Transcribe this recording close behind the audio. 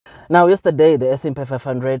Now, yesterday, the S&P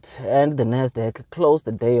 500 and the Nasdaq closed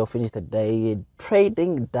the day or finished the day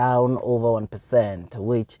trading down over 1%,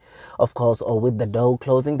 which, of course, or with the Dow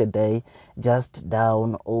closing the day just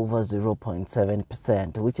down over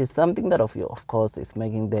 0.7%, which is something that, of course, is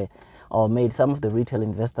making made some of the retail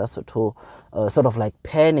investors to sort of like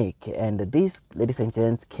panic. And this, ladies and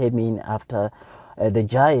gents, came in after the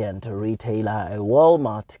giant retailer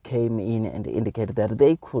Walmart came in and indicated that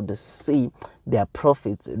they could see their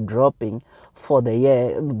profits dropping for the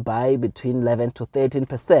year by between 11 to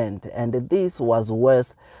 13%, and this was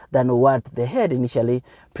worse than what they had initially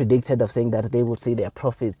predicted, of saying that they would see their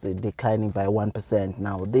profits declining by 1%.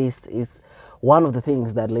 Now, this is one of the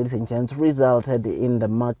things that, ladies and gents, resulted in the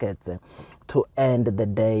market to end the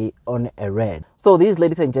day on a red. So this,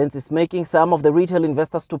 ladies and gents, is making some of the retail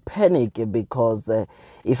investors to panic, because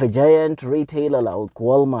if a giant retailer like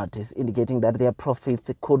Walmart is indicating that their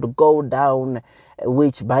profits could go down,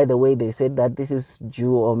 which, by the way, they said that this is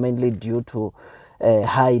due or mainly due to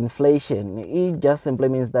high inflation, it just simply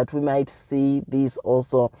means that we might see this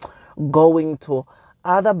also going to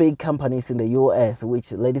other big companies in the US,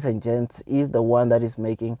 which, ladies and gents, is the one that is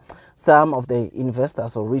making some of the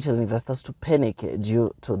investors or retail investors to panic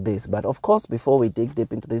due to this. But of course, before we dig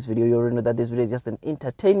deep into this video, you already know that this video is just an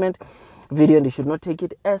entertainment video and you should not take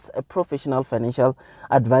it as a professional financial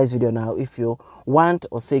advice video. Now, if you want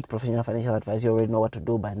or seek professional financial advice, you already know what to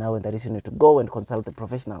do by now, and that is you need to go and consult the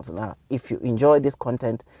professionals. Now, if you enjoy this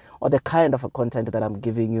content or the kind of a content that I'm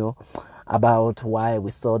giving you about why we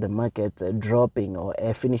saw the market dropping or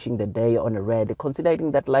finishing the day on a red, consider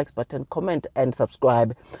hitting that likes button, comment and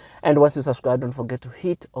subscribe. And once you subscribe, don't forget to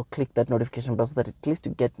hit or click that notification bell so that at least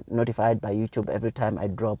you get notified by YouTube every time I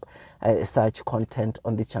drop such content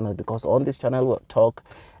on this channel, because on this channel we'll talk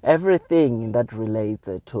everything that relates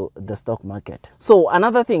to the stock market. So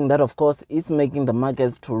another thing that, of course, is making the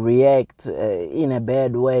markets to react in a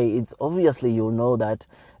bad way, it's obviously, you know, that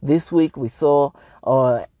this week we saw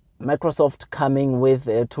Microsoft coming with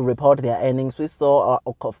to report their earnings. We saw,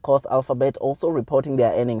 of course, Alphabet also reporting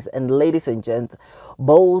their earnings. And ladies and gents,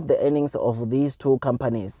 both the earnings of these two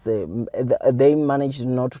companies, they managed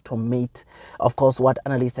not to meet, of course, what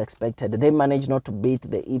analysts expected. They managed not to beat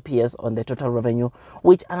the EPS on the total revenue,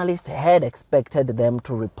 which analysts had expected them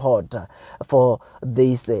to report for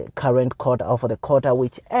this current quarter, or for the quarter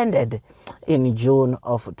which ended in June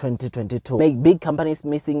of 2022. Big companies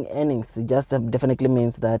missing earnings just definitely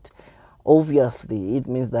means that, obviously, it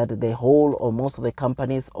means that the whole or most of the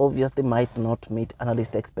companies obviously might not meet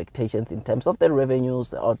analyst expectations in terms of the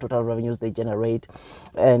revenues or total revenues they generate,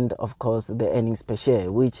 and of course the earnings per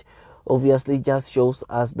share, which obviously just shows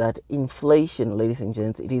us that inflation, ladies and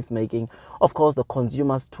gents, it is making, of course, the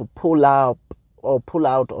consumers to pull out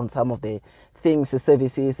on some of the things,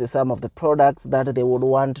 services, some of the products that they would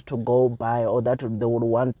want to go buy, or that they would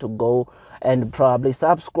want to go and probably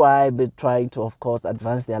subscribe, trying to, of course,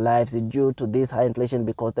 advance their lives due to this high inflation,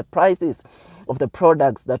 because the prices of the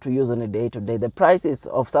products that we use on a day-to-day, the prices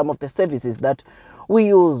of some of the services that we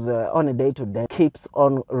use on a day-to-day keeps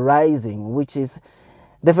on rising, which is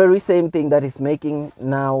the very same thing that is making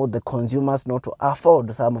now the consumers not to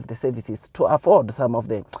afford some of the services, to afford some of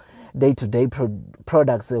the day-to-day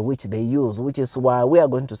products which they use, which is why we are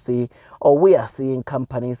going to see, or we are seeing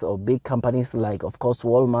companies, or big companies like, of course,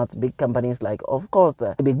 Walmart, big companies like, of course,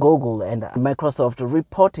 maybe Google and Microsoft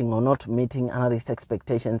reporting or not meeting analyst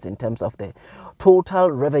expectations in terms of the total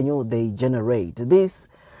revenue they generate. This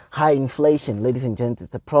high inflation, ladies and gents,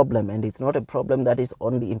 is a problem, and it's not a problem that is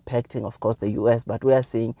only impacting, of course, the US, but we are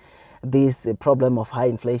seeing this problem of high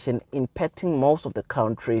inflation impacting most of the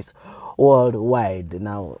countries worldwide.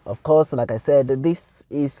 Now, of course, like I said, this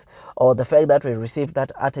is, or the fact that we received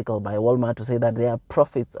that article by Walmart to say that their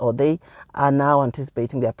profits, or they are now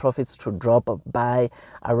anticipating their profits to drop by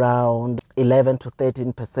around 11 to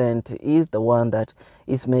 13%, is the one that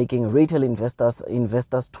is making retail investors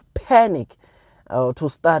to panic, to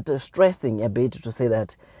start stressing a bit, to say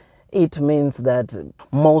that it means that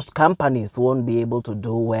most companies won't be able to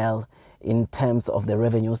do well in terms of the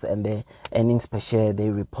revenues and the earnings per share they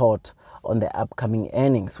report on the upcoming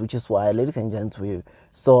earnings, which is why, ladies and gents, we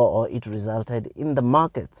saw, or it resulted in the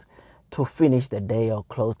markets to finish the day or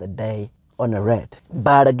close the day on a red.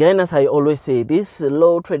 But again, as I always say, these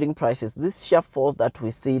low trading prices, this sharp falls that we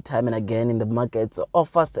see time and again in the markets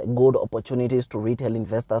offers good opportunities to retail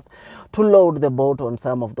investors to load the boat on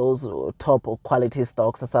some of those top quality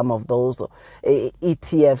stocks, some of those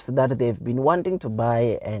ETFs that they've been wanting to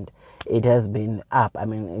buy, and it has been up. I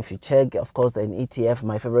mean, if you check, of course, an ETF,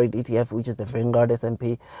 my favorite ETF, which is the Vanguard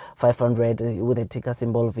S&P 500 with a ticker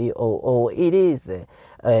symbol VOO, it is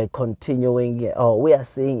continuing, or we are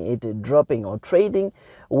seeing it dropping or trading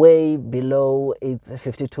way below its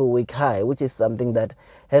 52-week high, which is something that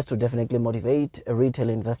has to definitely motivate a retail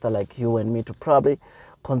investor like you and me to probably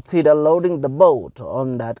consider loading the boat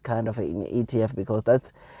on that kind of an ETF, because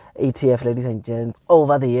that's ETF, ladies and gents,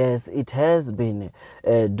 over the years it has been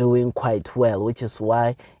doing quite well, which is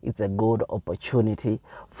why it's a good opportunity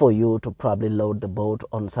for you to probably load the boat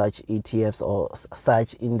on such ETFs or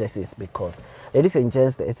such indices, because, ladies and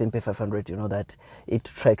gents, the S&P 500, you know that it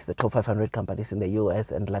tracks the top 500 companies in the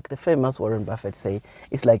US, and like the famous Warren Buffett say,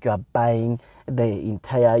 it's like you are buying the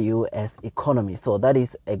entire US economy. So that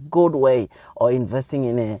is a good way, or investing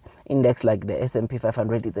in an index like the S&P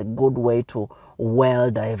 500 is a good way to well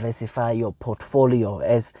diversify your portfolio,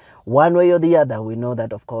 as one way or the other we know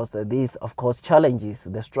that, of course, these challenges,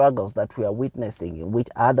 the struggles that we are witnessing, which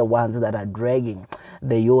are the ones that are dragging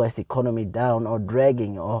the US economy down, or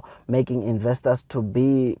dragging or making investors to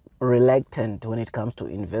be reluctant when it comes to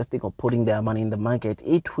investing or putting their money in the market,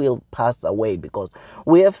 it will pass away, because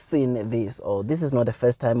we have seen this, or this is not the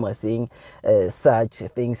first time we're seeing such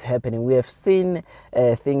things happening. We have seen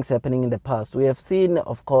things happening in the past. We have seen,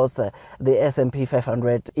 of course, the S&P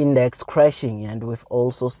 500 index crashing, and we've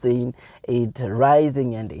also seen it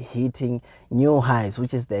rising and hitting new highs,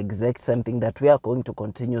 which is the exact same thing that we are going to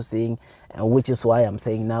continue seeing, which is why I'm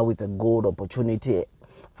saying now it's a good opportunity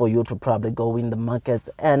for you to probably go in the markets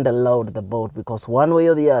and load the boat, because one way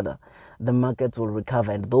or the other the markets will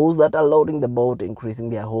recover, and those that are loading the boat,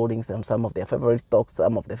 increasing their holdings and some of their favorite stocks,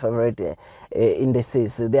 some of their favorite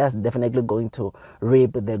indices, they are definitely going to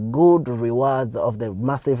reap the good rewards of the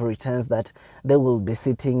massive returns that they will be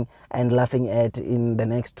sitting and laughing at in the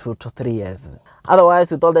next 2 to 3 years.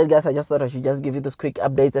 Otherwise, with all that, guys, I just thought I should just give you this quick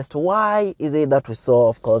update as to why is it that we saw,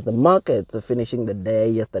 of course, the markets finishing the day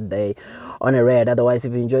yesterday on a red. Otherwise,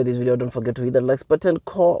 if you enjoyed this video, don't forget to hit the like button,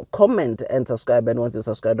 comment and subscribe, and once you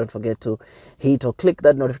subscribe, don't forget to hit or click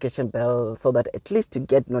that notification bell, so that at least you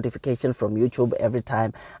get notification from YouTube every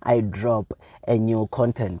time I drop a new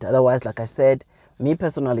content. Otherwise, like I said, me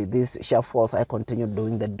personally, this sharp falls, I continue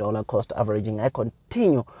doing the dollar cost averaging. I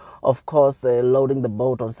continue, of course, loading the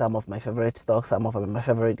boat on some of my favorite stocks, some of my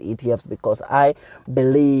favorite ETFs, because I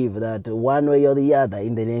believe that one way or the other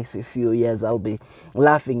in the next few years I'll be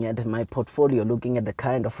laughing at my portfolio, looking at the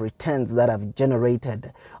kind of returns that I've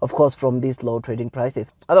generated, of course, from these low trading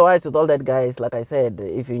prices. Otherwise, with all that, guys, like I said,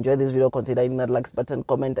 if you enjoyed this video, consider hitting that like button,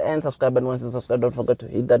 comment and subscribe, and once you subscribe, don't forget to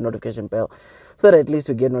hit that notification bell, so that at least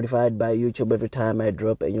you get notified by YouTube every time I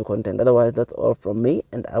drop a new content. Otherwise, that's all from me,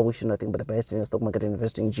 and I wish you nothing but the best in your stock market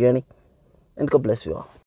investing journey, and God bless you all.